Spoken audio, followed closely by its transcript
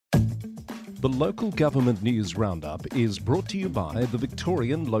The Local Government News Roundup is brought to you by the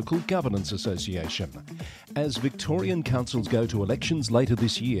Victorian Local Governance Association. As Victorian councils go to elections later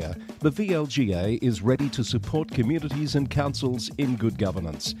this year, the VLGA is ready to support communities and councils in good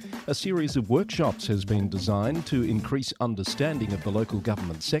governance. A series of workshops has been designed to increase understanding of the local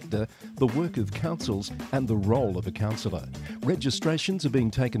government sector, the work of councils and the role of a councillor. Registrations are being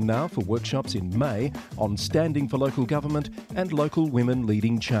taken now for workshops in May on standing for local government and local women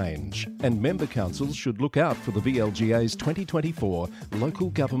leading change. And member councils should look out for the VLGA's 2024 Local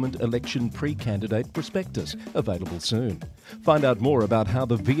Government Election Pre-Candidate Prospectus, available soon. Find out more about how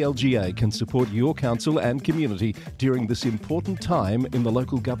the VLGA can support your council and community during this important time in the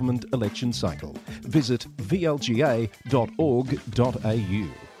local government election cycle. Visit vlga.org.au.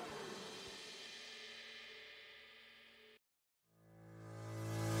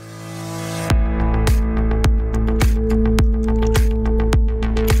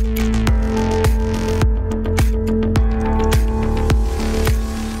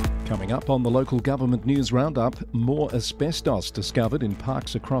 Up on the Local Government News Roundup, more asbestos discovered in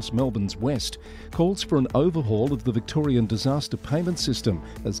parks across Melbourne's west calls for an overhaul of the Victorian disaster payment system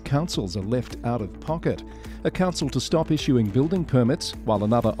as councils are left out of pocket. A council to stop issuing building permits while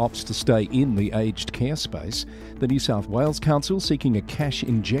another opts to stay in the aged care space. The New South Wales Council seeking a cash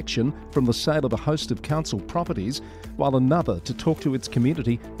injection from the sale of a host of council properties, while another to talk to its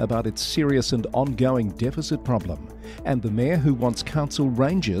community about its serious and ongoing deficit problem. And the Mayor who wants council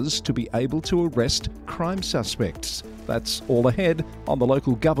rangers to be able to arrest crime suspects. That's all ahead on the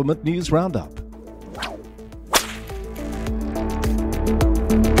Local Government News Roundup.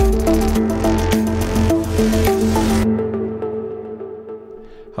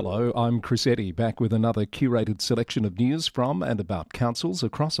 Hello, I'm Chris Eddy, back with another curated selection of news from and about councils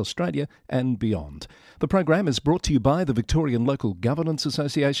across Australia and beyond. The program is brought to you by the Victorian Local Governance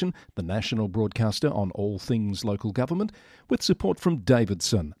Association, the national broadcaster on all things local government, with support from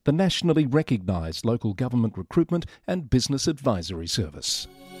Davidson, the nationally recognised local government recruitment and business advisory service.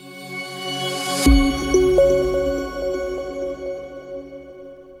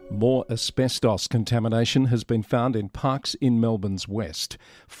 More asbestos contamination has been found in parks in Melbourne's west.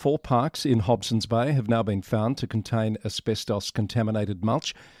 4 parks in Hobsons Bay have now been found to contain asbestos-contaminated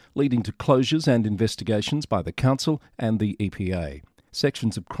mulch, leading to closures and investigations by the Council and the EPA.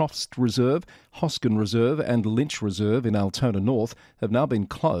 Sections of Crofts Reserve, Hoskin Reserve and Lynch Reserve in Altona North have now been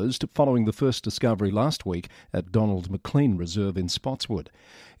closed following the first discovery last week at Donald McLean Reserve in Spotswood.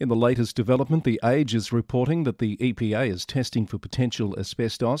 In the latest development, The Age is reporting that the EPA is testing for potential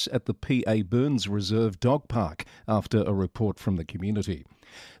asbestos at the P.A. Burns Reserve Dog Park after a report from the community.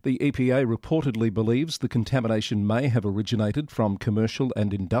 The EPA reportedly believes the contamination may have originated from commercial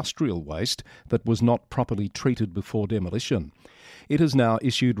and industrial waste that was not properly treated before demolition. It has now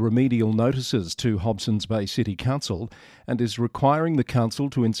issued remedial notices to Hobsons Bay City Council and is requiring the council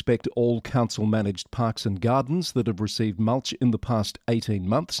to inspect all council-managed parks and gardens that have received mulch in the past 18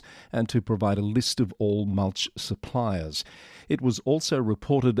 months and to provide a list of all mulch suppliers. It was also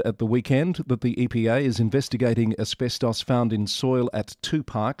reported at the weekend that the EPA is investigating asbestos found in soil at 2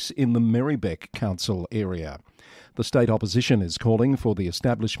 parks in the Merribeck Council area. The state opposition is calling for the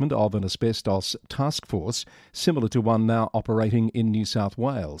establishment of an asbestos task force, similar to one now operating in New South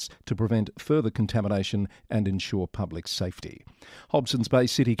Wales, to prevent further contamination and ensure public safety. Hobsons Bay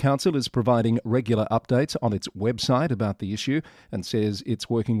City Council is providing regular updates on its website about the issue and says it's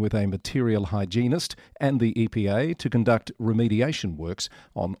working with a material hygienist and the EPA to conduct remediation works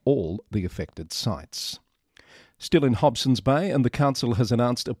on all the affected sites. Still in Hobsons Bay, and the council has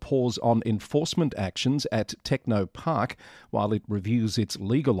announced a pause on enforcement actions at Techno Park while it reviews its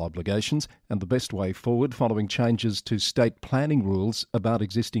legal obligations and the best way forward following changes to state planning rules about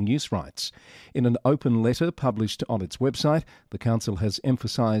existing use rights. In an open letter published on its website, the council has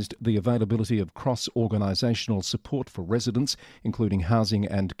emphasised the availability of cross-organisational support for residents, including housing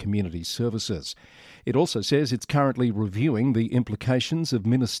and community services. It also says it's currently reviewing the implications of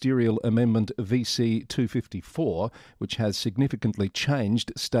Ministerial Amendment VC 254, which has significantly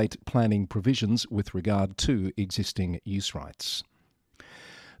changed state planning provisions with regard to existing use rights.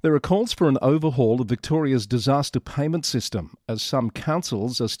 There are calls for an overhaul of Victoria's disaster payment system, as some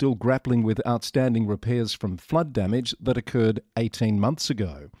councils are still grappling with outstanding repairs from flood damage that occurred 18 months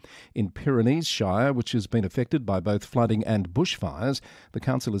ago. In Pyrenees Shire, which has been affected by both flooding and bushfires, the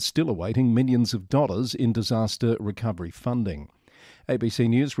council is still awaiting millions of dollars in disaster recovery funding. ABC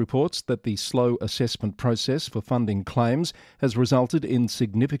News reports that the slow assessment process for funding claims has resulted in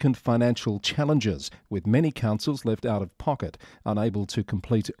significant financial challenges, with many councils left out of pocket, unable to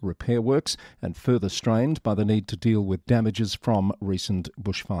complete repair works and further strained by the need to deal with damages from recent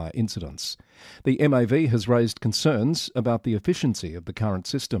bushfire incidents. The MAV has raised concerns about the efficiency of the current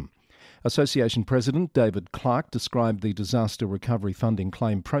system. Association President David Clark described the disaster recovery funding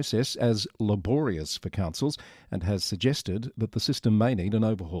claim process as laborious for councils and has suggested that the system may need an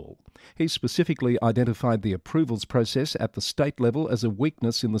overhaul. He specifically identified the approvals process at the state level as a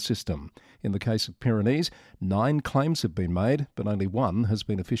weakness in the system. In the case of Pyrenees, 9 claims have been made, but only 1 has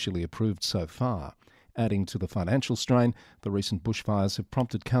been officially approved so far. Adding to the financial strain, the recent bushfires have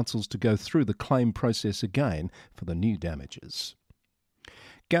prompted councils to go through the claim process again for the new damages.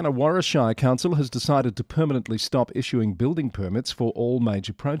 Gannawarra Shire Council has decided to permanently stop issuing building permits for all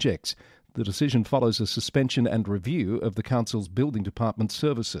major projects. The decision follows a suspension and review of the council's building department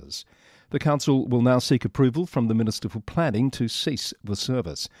services. The council will now seek approval from the Minister for Planning to cease the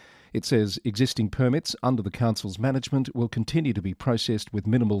service. It says existing permits under the council's management will continue to be processed with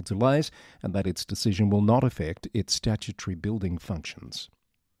minimal delays and that its decision will not affect its statutory building functions.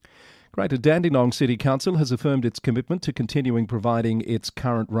 Greater Dandenong City Council has affirmed its commitment to continuing providing its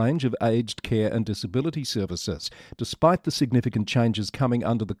current range of aged care and disability services, despite the significant changes coming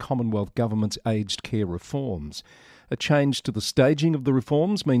under the Commonwealth Government's aged care reforms. A change to the staging of the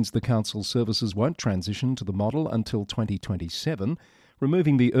reforms means the council's services won't transition to the model until 2027,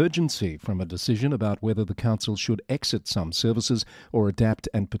 removing the urgency from a decision about whether the council should exit some services or adapt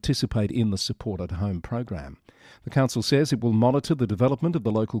and participate in the Support at Home program. The council says it will monitor the development of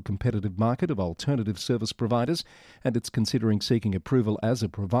the local competitive market of alternative service providers, and it's considering seeking approval as a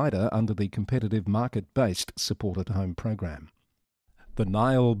provider under the competitive market-based Support at Home program. The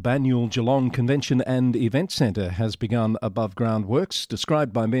Niall Banyul Geelong Convention and Event Centre has begun above-ground works,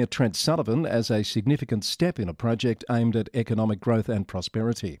 described by Mayor Trent Sullivan as a significant step in a project aimed at economic growth and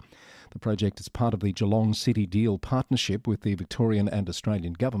prosperity. The project is part of the Geelong City Deal partnership with the Victorian and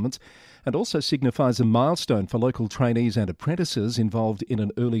Australian governments and also signifies a milestone for local trainees and apprentices involved in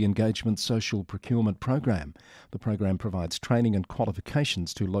an early engagement social procurement program. The program provides training and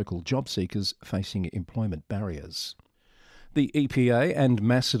qualifications to local job seekers facing employment barriers. The EPA and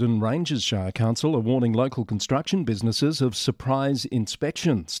Macedon Ranges Shire Council are warning local construction businesses of surprise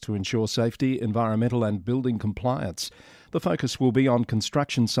inspections to ensure safety, environmental and building compliance. The focus will be on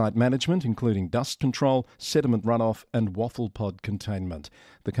construction site management, including dust control, sediment runoff and waffle pod containment.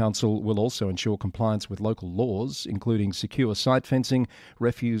 The council will also ensure compliance with local laws, including secure site fencing,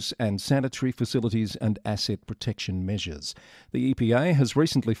 refuse and sanitary facilities and asset protection measures. The EPA has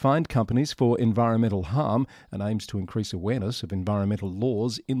recently fined companies for environmental harm and aims to increase awareness of environmental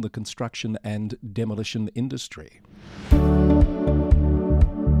laws in the construction and demolition industry.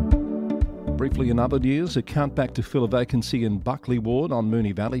 Briefly in other news, a countback to fill a vacancy in Buckley Ward on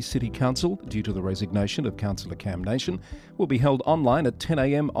Moonee Valley City Council due to the resignation of Councillor Cam Nation will be held online at 10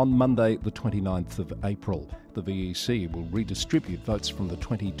 a.m. on Monday the 29th of April. The VEC will redistribute votes from the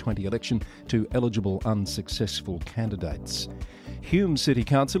 2020 election to eligible unsuccessful candidates. Hume City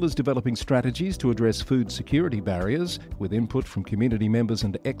Council is developing strategies to address food security barriers with input from community members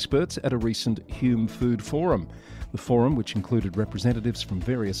and experts at a recent Hume Food Forum. The forum, which included representatives from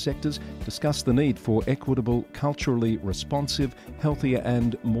various sectors, discussed the need for equitable, culturally responsive, healthier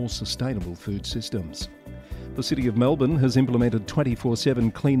and more sustainable food systems. The City of Melbourne has implemented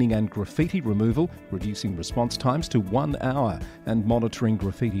 24/7 cleaning and graffiti removal, reducing response times to 1 hour and monitoring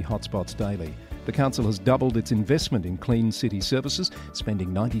graffiti hotspots daily. The council has doubled its investment in clean city services,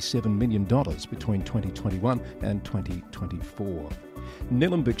 spending $97 million between 2021 and 2024.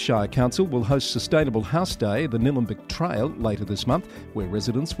 Nillumbik Shire Council will host Sustainable House Day, the Nillumbik Trail, later this month, where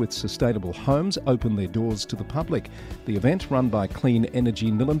residents with sustainable homes open their doors to the public. The event, run by Clean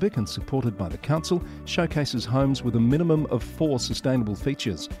Energy Nillumbik and supported by the council, showcases homes with a minimum of 4 sustainable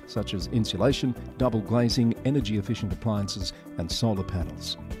features, such as insulation, double glazing, energy-efficient appliances and solar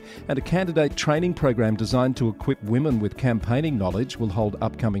panels. And a candidate training program designed to equip women with campaigning knowledge will hold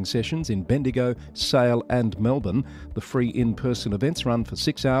upcoming sessions in Bendigo, Sale and Melbourne. The free in-person events run for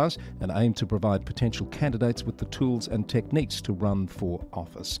 6 hours and aim to provide potential candidates with the tools and techniques to run for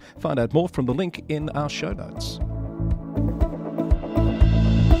office. Find out more from the link in our show notes.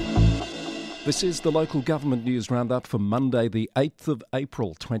 This is the Local Government News Roundup for Monday the 8th of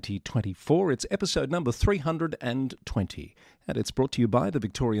April 2024. It's episode number 320 and it's brought to you by the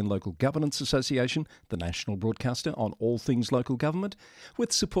Victorian Local Governance Association, the national broadcaster on all things local government,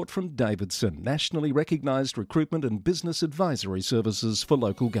 with support from Davidson, nationally recognised recruitment and business advisory services for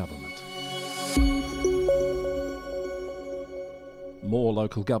local government. More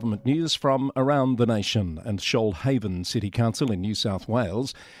local government news from around the nation, and Shoalhaven City Council in New South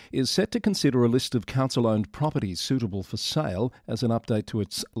Wales is set to consider a list of council-owned properties suitable for sale as an update to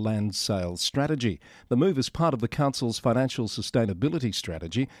its land sales strategy. The move is part of the council's financial sustainability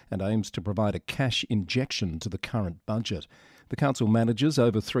strategy and aims to provide a cash injection to the current budget. The council manages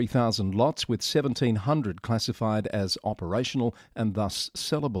over 3,000 lots, with 1,700 classified as operational and thus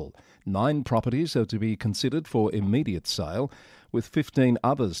sellable. 9 properties are to be considered for immediate sale, with 15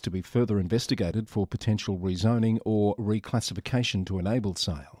 others to be further investigated for potential rezoning or reclassification to enable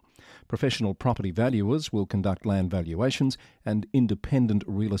sale. Professional property valuers will conduct land valuations, and independent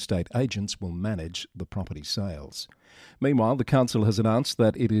real estate agents will manage the property sales. Meanwhile, the council has announced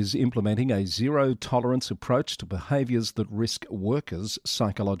that it is implementing a zero-tolerance approach to behaviours that risk workers'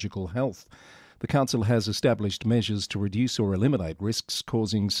 psychological health. The council has established measures to reduce or eliminate risks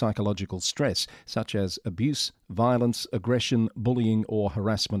causing psychological stress, such as abuse, violence, aggression, bullying or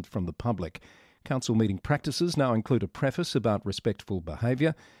harassment from the public. Council meeting practices now include a preface about respectful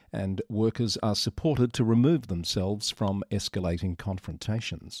behaviour, and workers are supported to remove themselves from escalating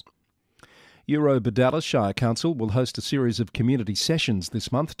confrontations. Eurobodalla Shire Council will host a series of community sessions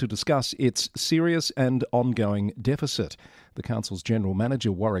this month to discuss its serious and ongoing deficit. The council's General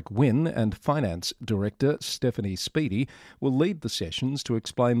Manager Warwick Wynne and Finance Director Stephanie Speedy will lead the sessions to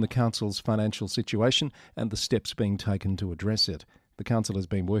explain the council's financial situation and the steps being taken to address it. The council has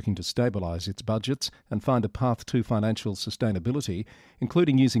been working to stabilise its budgets and find a path to financial sustainability,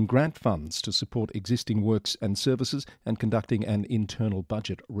 including using grant funds to support existing works and services and conducting an internal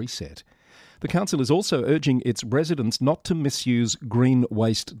budget reset. The council is also urging its residents not to misuse green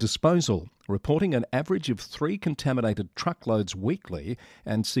waste disposal, reporting an average of 3 contaminated truckloads weekly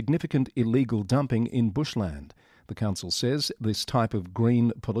and significant illegal dumping in bushland. The council says this type of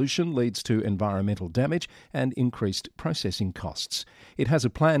green pollution leads to environmental damage and increased processing costs. It has a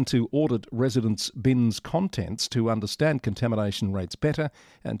plan to audit residents' bins' contents to understand contamination rates better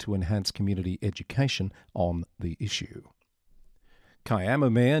and to enhance community education on the issue. Kiama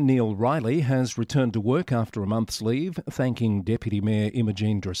Mayor Neil Riley has returned to work after a month's leave, thanking Deputy Mayor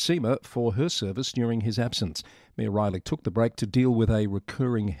Imogene Drasima for her service during his absence. Mayor Riley took the break to deal with a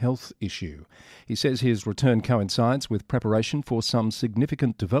recurring health issue. He says his return coincides with preparation for some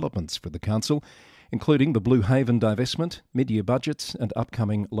significant developments for the council, including the Blue Haven divestment, mid-year budgets and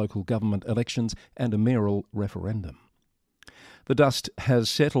upcoming local government elections and a mayoral referendum. The dust has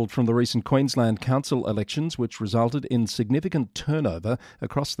settled from the recent Queensland Council elections, which resulted in significant turnover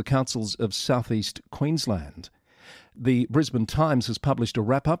across the councils of southeast Queensland. The Brisbane Times has published a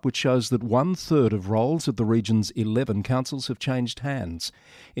wrap-up which shows that 1/3 of roles at the region's 11 councils have changed hands.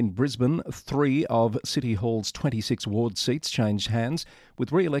 In Brisbane, 3 of City Hall's 26 ward seats changed hands,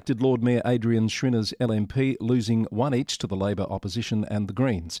 with re-elected Lord Mayor Adrian Schrinner's LNP losing 1 each to the Labor opposition and the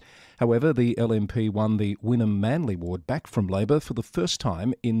Greens. However, the LNP won the Wynnum-Manly ward back from Labor for the first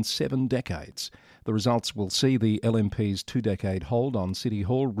time in 7 decades. The results will see the LNP's 2-decade hold on City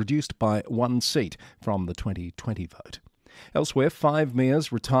Hall reduced by 1 seat from the 2020 vote. Elsewhere, 5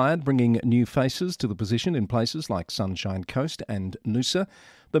 mayors retired, bringing new faces to the position in places like Sunshine Coast and Noosa.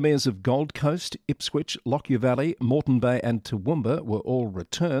 The mayors of Gold Coast, Ipswich, Lockyer Valley, Moreton Bay and Toowoomba were all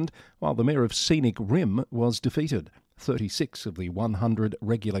returned, while the mayor of Scenic Rim was defeated. 36 of the 100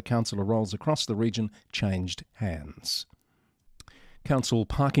 regular councillor roles across the region changed hands. Council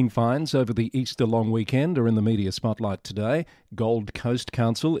parking fines over the Easter long weekend are in the media spotlight today. Gold Coast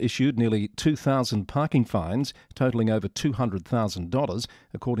Council issued nearly 2,000 parking fines, totalling over $200,000,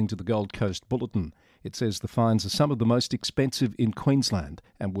 according to the Gold Coast Bulletin. It says the fines are some of the most expensive in Queensland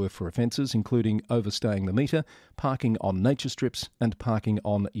and were for offences including overstaying the meter, parking on nature strips and parking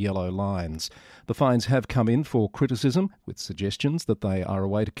on yellow lines. The fines have come in for criticism, with suggestions that they are a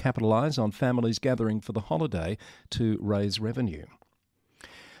way to capitalise on families gathering for the holiday to raise revenue.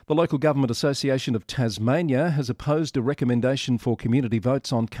 The Local Government Association of Tasmania has opposed a recommendation for community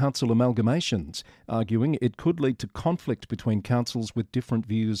votes on council amalgamations, arguing it could lead to conflict between councils with different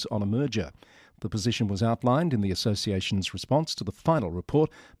views on a merger. The position was outlined in the association's response to the final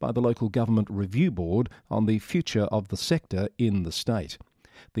report by the Local Government Review Board on the future of the sector in the state.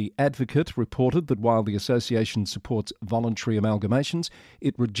 The Advocate reported that while the association supports voluntary amalgamations,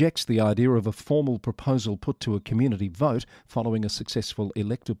 it rejects the idea of a formal proposal put to a community vote following a successful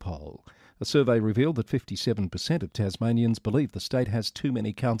elector poll. A survey revealed that 57% of Tasmanians believe the state has too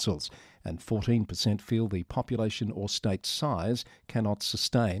many councils, and 14% feel the population or state size cannot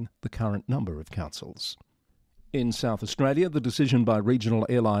sustain the current number of councils. In South Australia, the decision by regional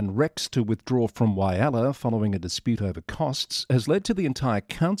airline Rex to withdraw from Whyalla following a dispute over costs has led to the entire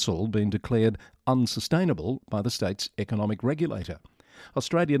council being declared unsustainable by the state's economic regulator.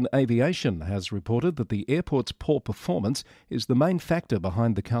 Australian Aviation has reported that the airport's poor performance is the main factor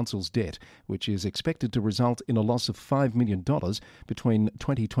behind the council's debt, which is expected to result in a loss of $5 million between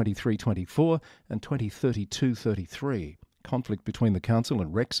 2023-24 and 2032-33. Conflict between the council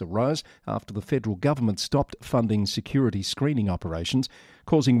and Rex arose after the federal government stopped funding security screening operations,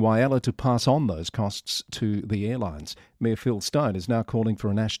 causing Whyalla to pass on those costs to the airlines. Mayor Phil Stone is now calling for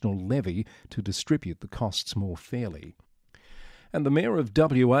a national levy to distribute the costs more fairly. And the Mayor of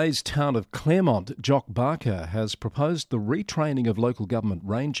WA's town of Claremont, Jock Barker, has proposed the retraining of local government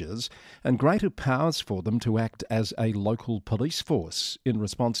rangers and greater powers for them to act as a local police force in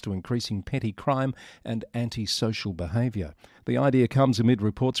response to increasing petty crime and antisocial behaviour. The idea comes amid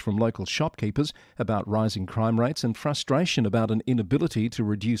reports from local shopkeepers about rising crime rates and frustration about an inability to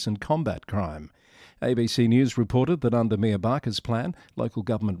reduce and combat crime. ABC News reported that under Mayor Barker's plan, local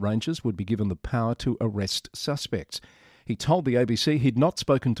government rangers would be given the power to arrest suspects. He told the ABC he'd not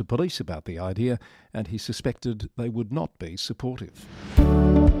spoken to police about the idea and he suspected they would not be supportive.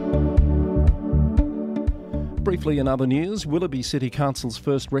 Briefly in other news, Willoughby City Council's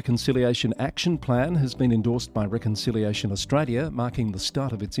first Reconciliation Action Plan has been endorsed by Reconciliation Australia, marking the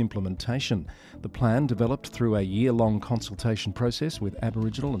start of its implementation. The plan, developed through a year-long consultation process with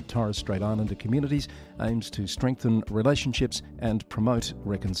Aboriginal and Torres Strait Islander communities, aims to strengthen relationships and promote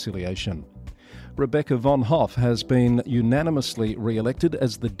reconciliation. Rebecca von Hoff has been unanimously re-elected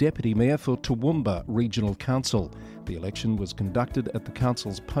as the Deputy Mayor for Toowoomba Regional Council. The election was conducted at the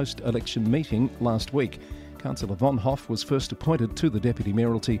Council's post-election meeting last week. Councillor von Hoff was first appointed to the Deputy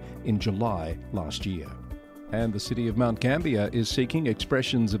Mayoralty in July last year. And the City of Mount Gambier is seeking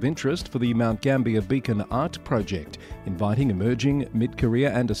expressions of interest for the Mount Gambier Beacon Art Project, inviting emerging, mid-career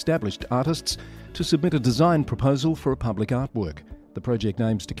and established artists to submit a design proposal for a public artwork. The project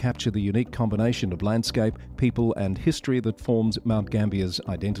aims to capture the unique combination of landscape, people and history that forms Mount Gambier's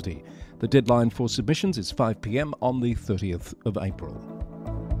identity. The deadline for submissions is 5 p.m. on the 30th of April.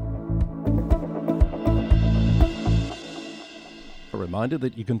 A reminder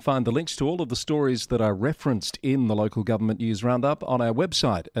that you can find the links to all of the stories that are referenced in the Local Government News Roundup on our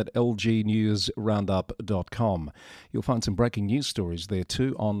website at lgnewsroundup.com. You'll find some breaking news stories there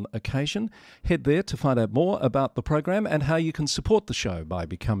too on occasion. Head there to find out more about the program and how you can support the show by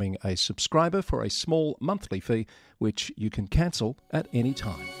becoming a subscriber for a small monthly fee, which you can cancel at any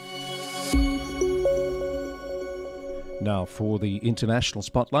time. Now for the international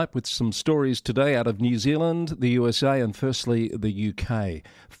spotlight with some stories today out of New Zealand, the USA and firstly the UK.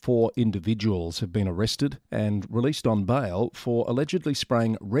 4 individuals have been arrested and released on bail for allegedly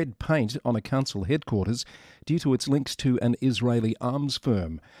spraying red paint on a council headquarters due to its links to an Israeli arms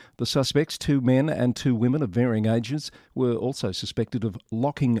firm. The suspects, 2 men and 2 women of varying ages, were also suspected of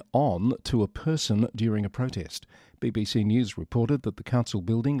locking on to a person during a protest. BBC News reported that the council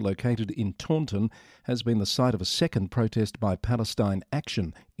building located in Taunton has been the site of a second protest by Palestine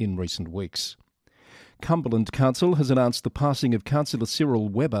Action in recent weeks. Cumberland Council has announced the passing of Councillor Cyril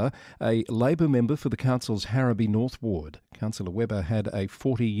Webber, a Labor member for the council's Harraby North Ward. Councillor Webber had a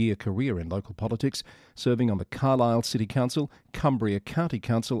 40-year career in local politics, serving on the Carlisle City Council, Cumbria County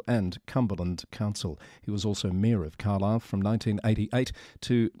Council and Cumberland Council. He was also Mayor of Carlisle from 1988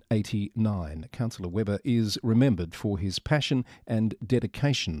 to 89. Councillor Webber is remembered for his passion and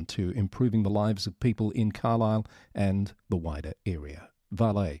dedication to improving the lives of people in Carlisle and the wider area.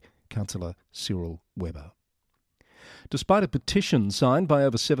 Valet, Councillor Cyril Webber. Despite a petition signed by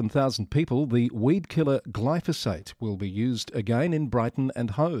over 7,000 people, the weed killer glyphosate will be used again in Brighton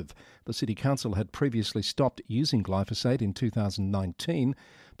and Hove. The City Council had previously stopped using glyphosate in 2019,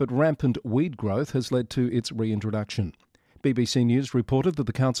 but rampant weed growth has led to its reintroduction. BBC News reported that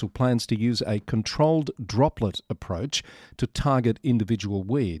the council plans to use a controlled droplet approach to target individual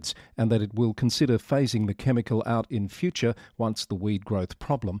weeds and that it will consider phasing the chemical out in future once the weed growth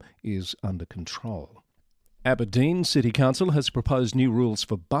problem is under control. Aberdeen City Council has proposed new rules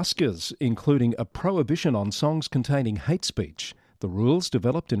for buskers, including a prohibition on songs containing hate speech. The rules,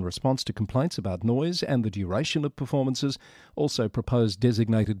 developed in response to complaints about noise and the duration of performances, also propose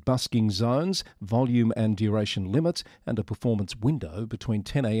designated busking zones, volume and duration limits, and a performance window between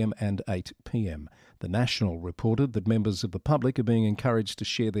 10 a.m. and 8 p.m. The National reported that members of the public are being encouraged to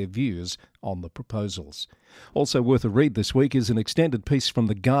share their views on the proposals. Also worth a read this week is an extended piece from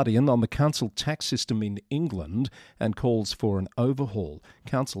The Guardian on the council tax system in England and calls for an overhaul.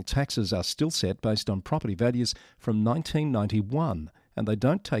 Council taxes are still set based on property values from 1991. And they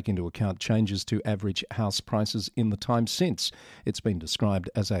don't take into account changes to average house prices in the time since. It's been described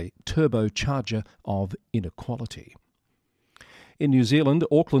as a turbocharger of inequality. In New Zealand,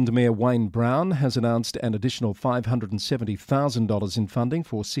 Auckland Mayor Wayne Brown has announced an additional $570,000 in funding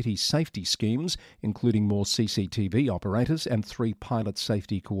for city safety schemes, including more CCTV operators and 3 pilot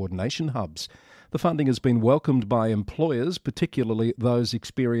safety coordination hubs. The funding has been welcomed by employers, particularly those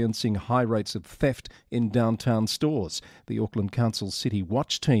experiencing high rates of theft in downtown stores. The Auckland Council's City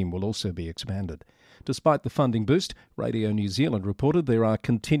Watch team will also be expanded. Despite the funding boost, Radio New Zealand reported there are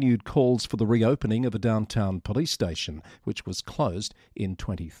continued calls for the reopening of a downtown police station, which was closed in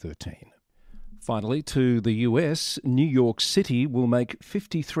 2013. Finally, to the US, New York City will make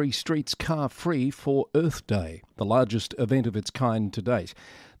 53 streets car-free for Earth Day, the largest event of its kind to date.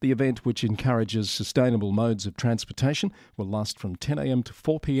 The event, which encourages sustainable modes of transportation, will last from 10 a.m. to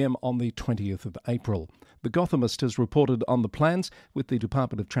 4 p.m. on the 20th of April. The Gothamist has reported on the plans, with the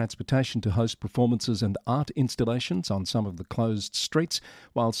Department of Transportation to host performances and art installations on some of the closed streets,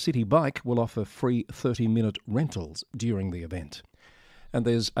 while City Bike will offer free 30-minute rentals during the event. And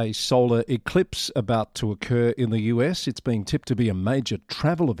there's a solar eclipse about to occur in the US. It's being tipped to be a major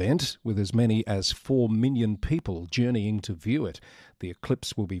travel event, with as many as 4 million people journeying to view it. The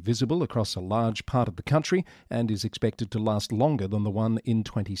eclipse will be visible across a large part of the country and is expected to last longer than the one in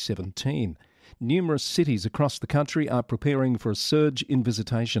 2017. Numerous cities across the country are preparing for a surge in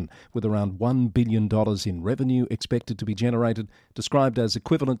visitation, with around $1 billion in revenue expected to be generated, described as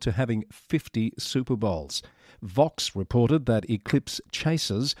equivalent to having 50 Super Bowls. Vox reported that eclipse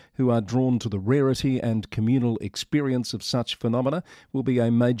chasers, who are drawn to the rarity and communal experience of such phenomena, will be a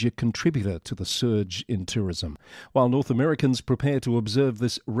major contributor to the surge in tourism. While North Americans prepare to observe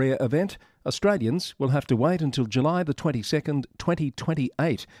this rare event, Australians will have to wait until July the 22nd,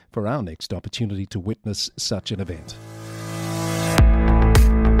 2028 for our next opportunity to witness such an event.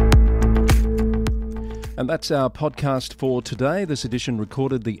 And that's our podcast for today. This edition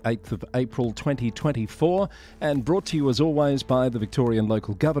recorded the 8th of April 2024 and brought to you as always by the Victorian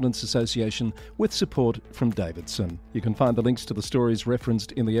Local Governance Association with support from Davidson. You can find the links to the stories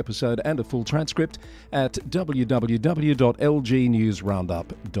referenced in the episode and a full transcript at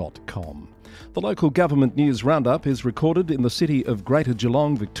www.lgnewsroundup.com. The Local Government News Roundup is recorded in the city of Greater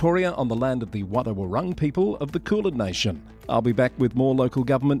Geelong, Victoria, on the land of the Wadawurrung people of the Kulin Nation. I'll be back with more local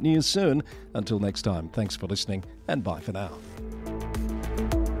government news soon. Until next time, thanks for listening and bye for now.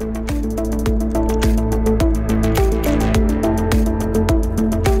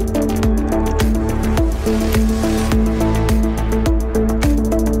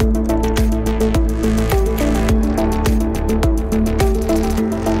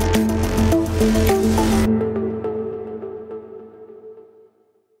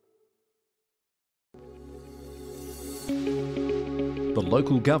 The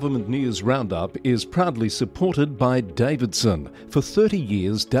Local Government News Roundup is proudly supported by Davidson. For 30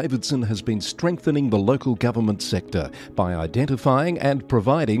 years, Davidson has been strengthening the local government sector by identifying and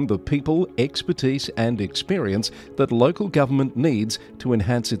providing the people, expertise and experience that local government needs to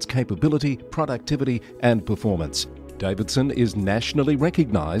enhance its capability, productivity and performance. Davidson is nationally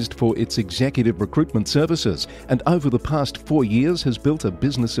recognised for its executive recruitment services and over the past 4 years has built a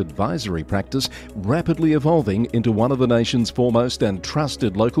business advisory practice rapidly evolving into one of the nation's foremost and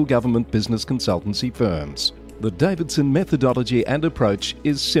trusted local government business consultancy firms. The Davidson methodology and approach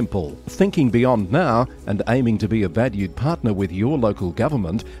is simple, thinking beyond now and aiming to be a valued partner with your local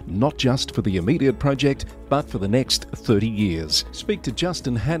government, not just for the immediate project, but for the next 30 years. Speak to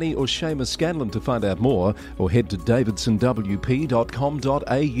Justin Hannay or Seamus Scanlon to find out more, or head to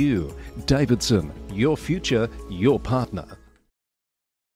davidsonwp.com.au. Davidson, your future, your partner.